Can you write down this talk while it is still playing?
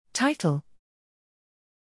Title: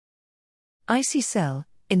 ISiCell,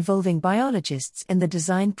 involving biologists in the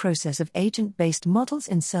design process of agent-based models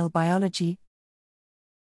in cell biology.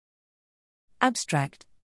 Abstract: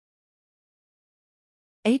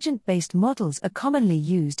 Agent-based models are commonly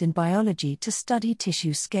used in biology to study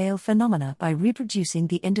tissue-scale phenomena by reproducing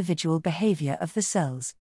the individual behavior of the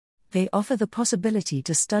cells. They offer the possibility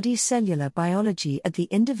to study cellular biology at the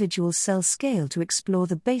individual cell scale to explore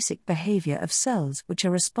the basic behavior of cells which are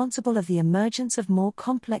responsible for the emergence of more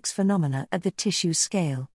complex phenomena at the tissue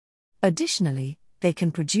scale. Additionally, they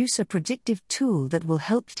can produce a predictive tool that will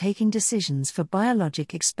help taking decisions for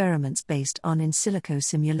biologic experiments based on in silico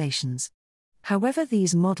simulations. However,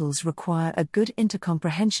 these models require a good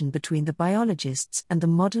intercomprehension between the biologists and the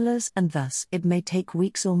modelers, and thus it may take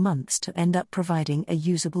weeks or months to end up providing a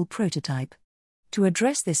usable prototype. To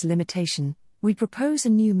address this limitation, we propose a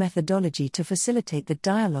new methodology to facilitate the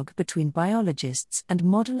dialogue between biologists and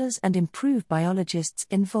modelers and improve biologists'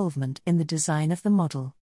 involvement in the design of the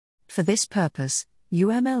model. For this purpose,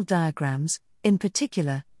 UML diagrams, in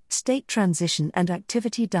particular, state transition and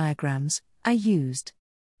activity diagrams, are used.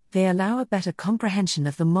 They allow a better comprehension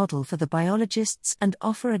of the model for the biologists and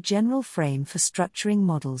offer a general frame for structuring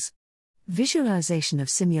models. Visualization of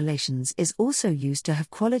simulations is also used to have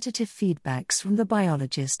qualitative feedbacks from the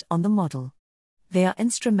biologist on the model. They are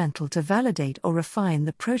instrumental to validate or refine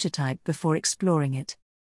the prototype before exploring it.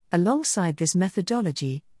 Alongside this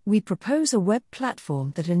methodology, we propose a web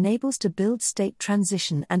platform that enables to build state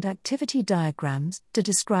transition and activity diagrams to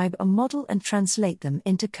describe a model and translate them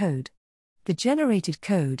into code. The generated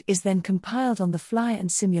code is then compiled on the fly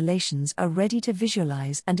and simulations are ready to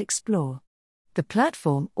visualize and explore. The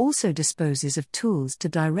platform also disposes of tools to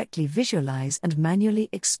directly visualize and manually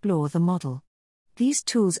explore the model. These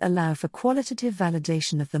tools allow for qualitative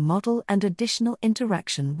validation of the model and additional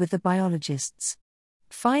interaction with the biologists.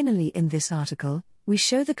 Finally, in this article, we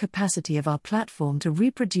show the capacity of our platform to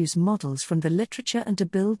reproduce models from the literature and to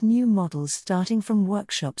build new models starting from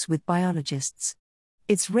workshops with biologists.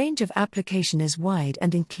 Its range of application is wide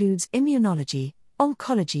and includes immunology,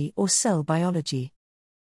 oncology, or cell biology.